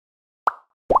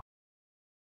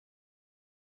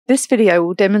This video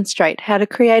will demonstrate how to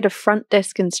create a front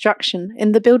desk instruction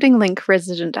in the BuildingLink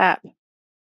resident app.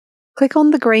 Click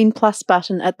on the green plus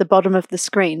button at the bottom of the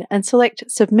screen and select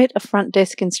Submit a front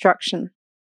desk instruction.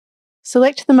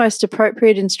 Select the most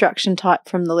appropriate instruction type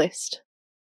from the list.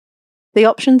 The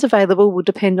options available will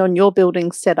depend on your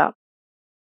building's setup.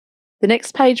 The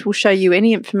next page will show you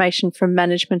any information from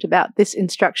management about this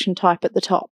instruction type at the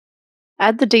top.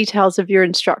 Add the details of your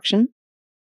instruction,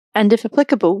 and if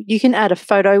applicable, you can add a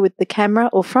photo with the camera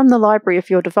or from the library of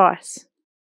your device.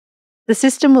 The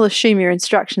system will assume your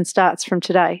instruction starts from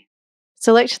today.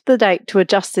 Select the date to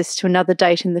adjust this to another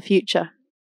date in the future.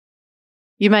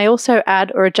 You may also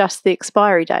add or adjust the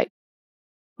expiry date.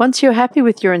 Once you're happy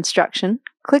with your instruction,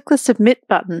 click the Submit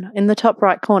button in the top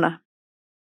right corner.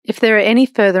 If there are any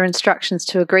further instructions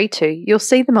to agree to, you'll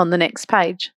see them on the next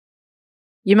page.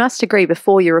 You must agree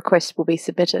before your request will be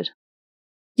submitted.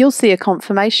 You'll see a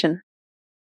confirmation.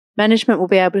 Management will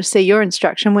be able to see your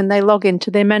instruction when they log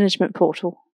into their management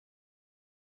portal.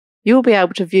 You'll be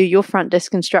able to view your front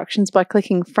desk instructions by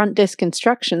clicking Front Desk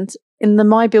Instructions in the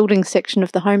My Building section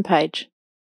of the homepage.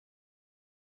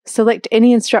 Select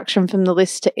any instruction from the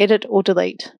list to edit or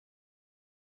delete.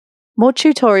 More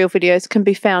tutorial videos can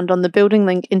be found on the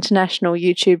BuildingLink International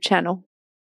YouTube channel.